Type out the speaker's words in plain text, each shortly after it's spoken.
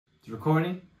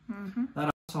recording.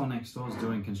 That asshole next door is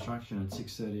doing construction at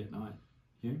 6:30 at night.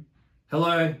 You?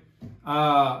 Hello.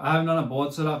 I haven't done a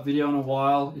board setup video in a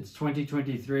while. It's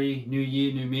 2023, new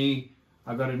year, new me.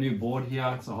 I got a new board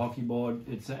here. It's a hockey board.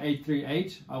 It's an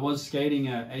 838. I was skating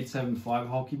a 875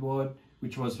 hockey board,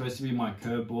 which was supposed to be my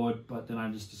curb board, but then I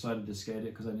just decided to skate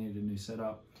it because I needed a new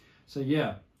setup. So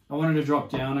yeah, I wanted to drop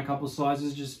down a couple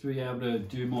sizes just to be able to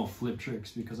do more flip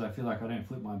tricks because I feel like I don't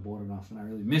flip my board enough and I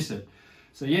really miss it.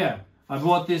 So yeah, I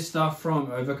bought this stuff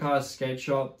from Overcast Skate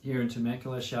Shop here in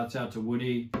Temecula. Shouts out to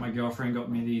Woody. My girlfriend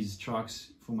got me these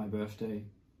trucks for my birthday.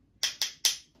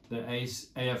 The Ace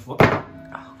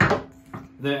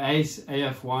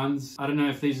AF1s. I don't know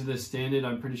if these are the standard.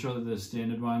 I'm pretty sure they're the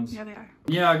standard ones. Yeah, they are.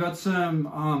 Yeah, I got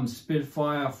some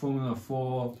Spitfire Formula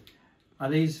 4. Are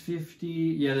these 50?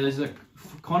 Yeah, there's a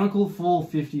conical full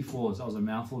 54s. That was a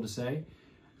mouthful to say.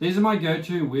 These are my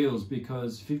go-to wheels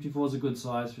because 54 is a good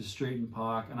size for street and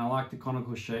park, and I like the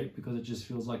conical shape because it just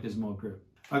feels like there's more grip.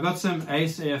 I got some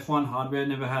Ace AF1 hardware.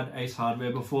 Never had Ace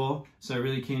hardware before, so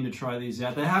really keen to try these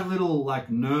out. They have little like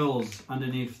knurls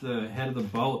underneath the head of the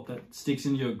bolt that sticks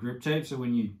into your grip tape, so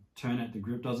when you turn it, the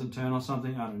grip doesn't turn or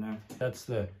something. I don't know. That's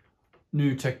the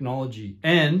new technology.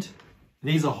 And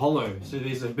these are hollow, so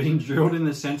these have been drilled in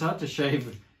the center to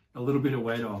shave a little bit of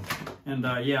weight off. And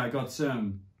yeah, I got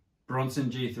some Bronson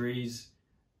G3s,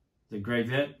 the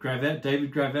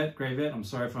David Gravette. I'm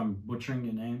sorry if I'm butchering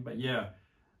your name, but yeah.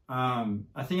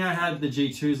 I think I had the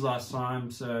G2s last time,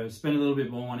 so spent a little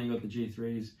bit more money, got the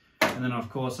G3s. And then of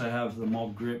course I have the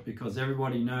Mob Grip because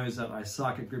everybody knows that I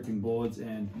suck at gripping boards,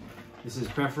 and this is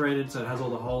perforated, so it has all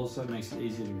the holes, so it makes it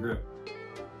easier to grip.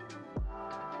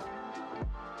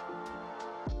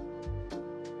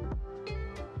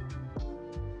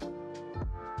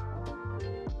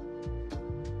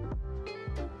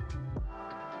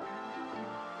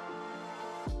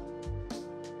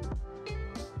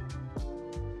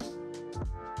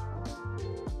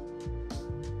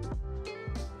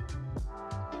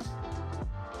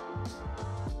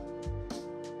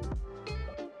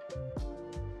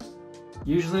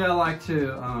 Usually I like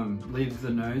to leave the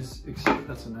nose,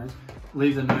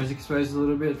 leave the nose exposed a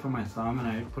little bit for my thumb, and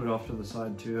I put it off to the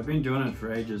side too. I've been doing it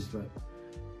for ages, but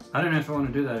I don't know if I want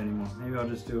to do that anymore. Maybe I'll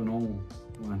just do a normal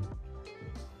one.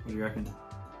 What do you reckon?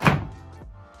 I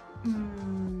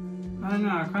don't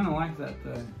know, I kind of like that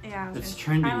though. Yeah, it's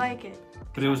trendy. I like it.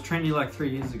 But it was trendy like 3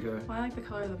 years ago. Well, I like the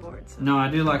color of the board. So. No, I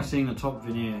do like seeing the top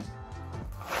veneer.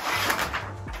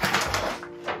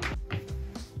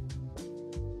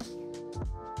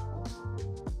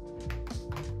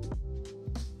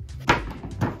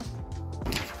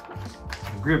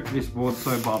 Grip this board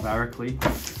so barbarically,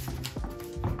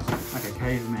 like a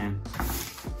caveman.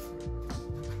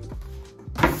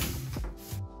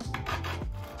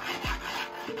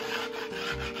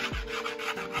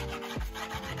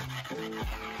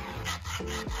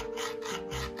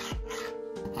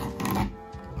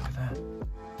 Look at that.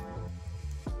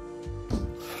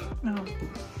 No.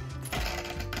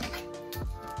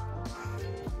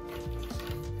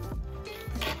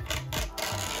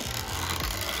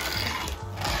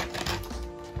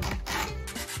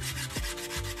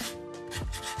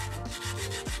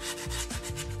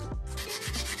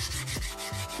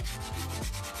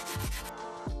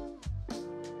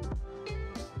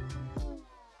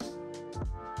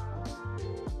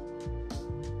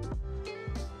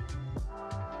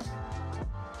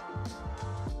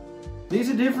 These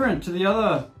are different to the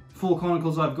other full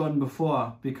conicals I've gotten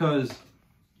before because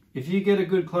if you get a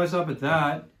good close-up at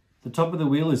that, the top of the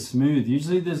wheel is smooth.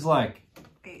 Usually there's like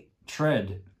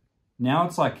tread. Now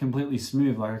it's like completely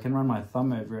smooth, like I can run my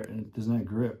thumb over it and there's no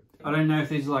grip. I don't know if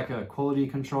these are like a quality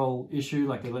control issue,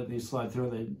 like they let these slide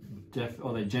through,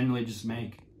 or they generally just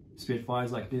make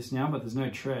Spitfires like this now, but there's no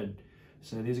tread.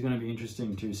 So these are going to be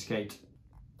interesting to skate.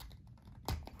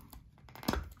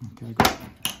 Okay, good.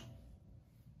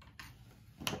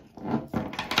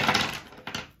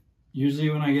 Usually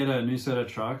when I get a new set of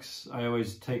trucks, I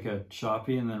always take a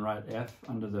Sharpie and then write F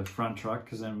under the front truck,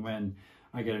 because then when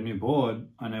I get a new board,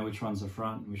 I know which one's the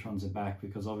front and which one's the back,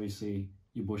 because obviously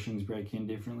your bushings break in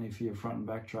differently for your front and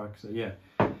back truck. So yeah,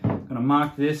 I'm gonna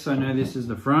mark this so I know this is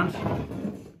the front.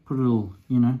 Put a little,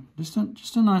 you know,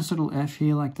 just a nice little F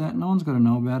here like that. No one's got to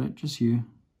know about it, just you.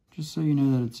 Just so you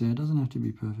know that it's there. It doesn't have to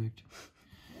be perfect.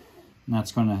 And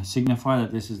that's gonna signify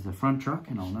that this is the front truck,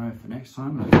 and I'll know for next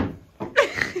time.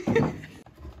 There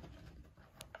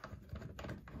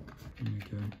we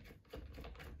go.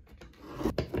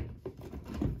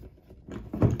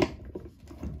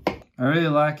 I really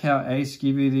like how Ace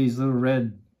give you these little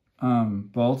red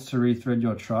bolts to rethread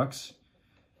your trucks,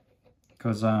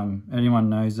 because anyone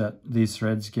knows that these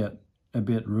threads get a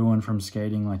bit ruined from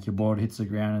skating. Like your board hits the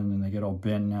ground and then they get all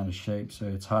bent and out of shape, so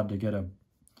it's hard to get a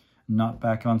nut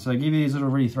back on. So they give you these little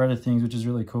re-threaded things, which is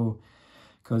really cool,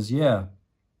 because yeah,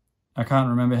 I can't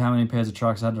remember how many pairs of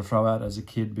trucks I had to throw out as a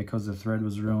kid because the thread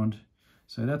was ruined.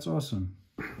 So that's awesome.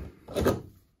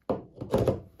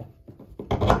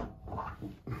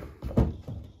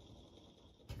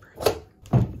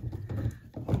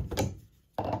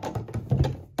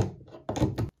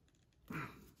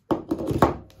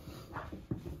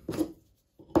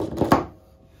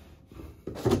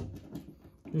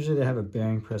 Usually they have a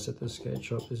bearing press at the skate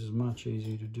shop. This is much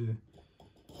easier to do.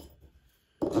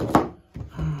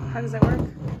 How does that work?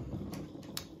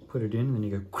 Put it in and then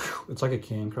you go, it's like a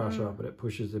can crusher, but it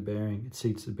pushes the bearing. It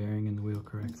seats the bearing in the wheel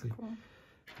correctly. That's cool.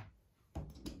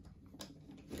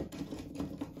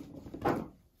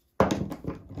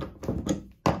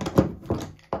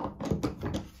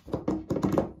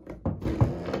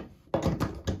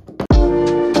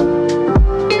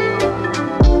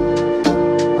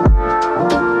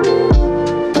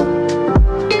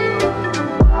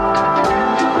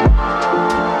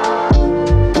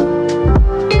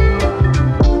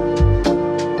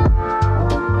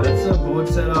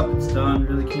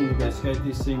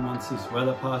 This thing once this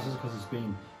weather passes, because it's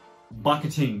been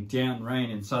bucketing down rain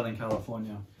in Southern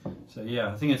California. So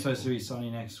yeah, I think it's supposed to be sunny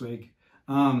next week.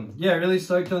 Yeah, really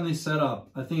stoked on this setup.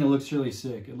 I think it looks really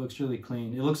sick. It looks really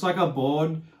clean. It looks like a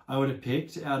board I would have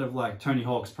picked out of like Tony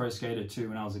Hawk's Pro Skater 2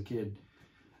 when I was a kid.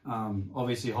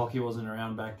 Obviously hockey wasn't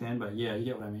around back then, but yeah, you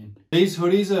get what I mean. These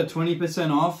hoodies are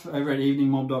 20% off over at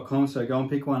eveningmob.com, so go and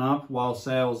pick one up while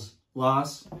sales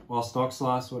last, while stocks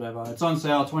last, whatever. It's on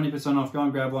sale, 20% off. Go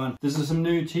and grab one. This is some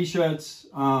new t-shirts.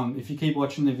 If you keep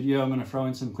watching the video, I'm going to throw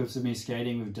in some clips of me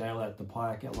skating with Dale at the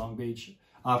Pike at Long Beach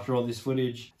after all this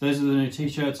footage. Those are the new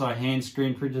t-shirts. I hand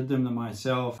screen printed them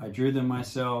myself. I drew them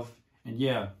myself, and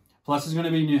yeah, plus there's going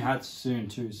to be new hats soon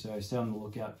too, so stay on the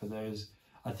lookout for those.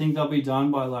 I think they'll be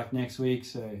done by like next week,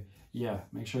 so yeah,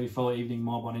 make sure you follow Evening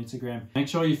Mob on Instagram. Make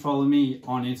sure you follow me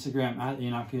on Instagram at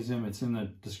Inakism. It's in the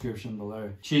description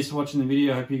below. Cheers for watching the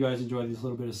video. I hope you guys enjoyed this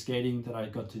little bit of skating that I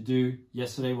got to do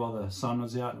yesterday while the sun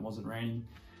was out and it wasn't raining.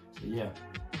 So yeah.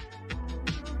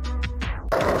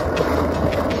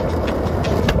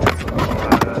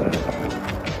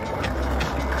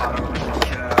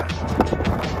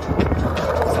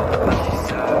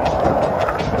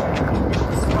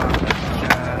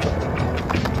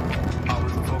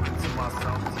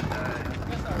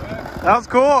 That was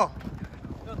cool.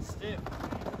 Got stiff.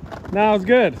 No, it was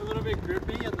good. It's a little bit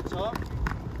grippy at the top.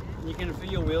 You can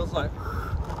feel your wheels like...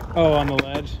 Oh, on the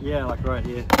ledge? Yeah, like right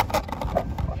here.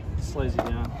 Slows you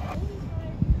down.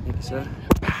 Thank you, sir.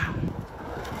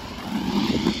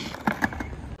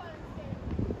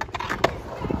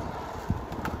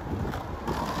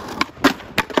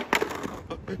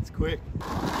 It's quick.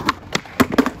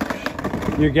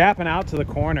 You're gapping out to the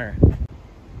corner.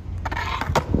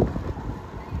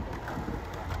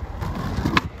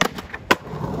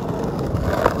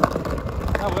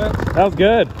 That was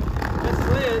good. It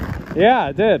slid. Yeah,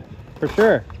 it did. For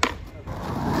sure.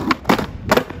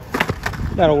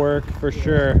 That'll work for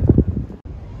sure.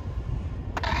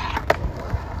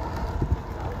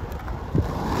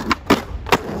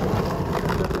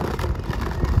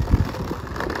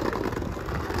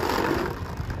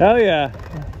 Hell yeah.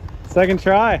 Second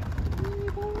try.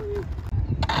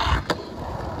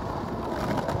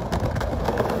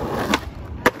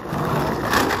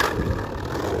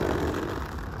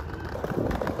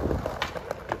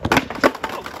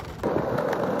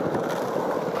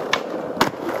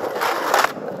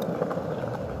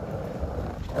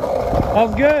 That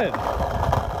was good.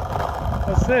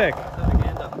 That's sick.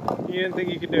 You didn't think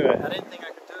you could do it? I didn't think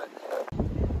I could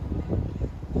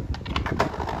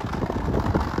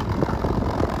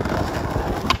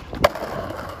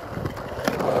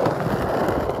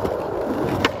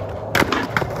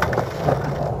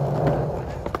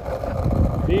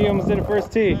do it. You almost did a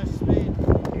first tee. First speed.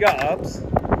 You got ups.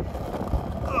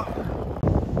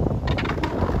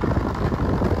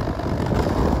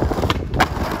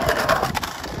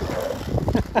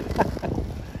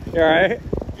 You alright?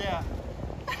 Yeah.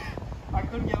 I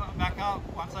couldn't get back up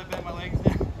once I bent my legs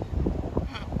down.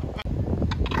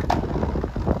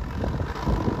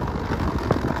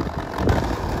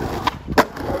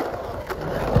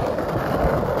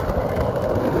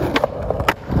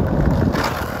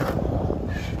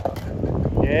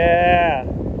 Yeah.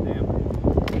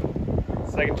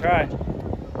 Damn. Second try.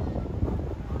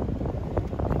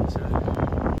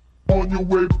 On your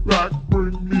way back,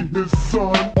 bring me his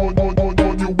son. On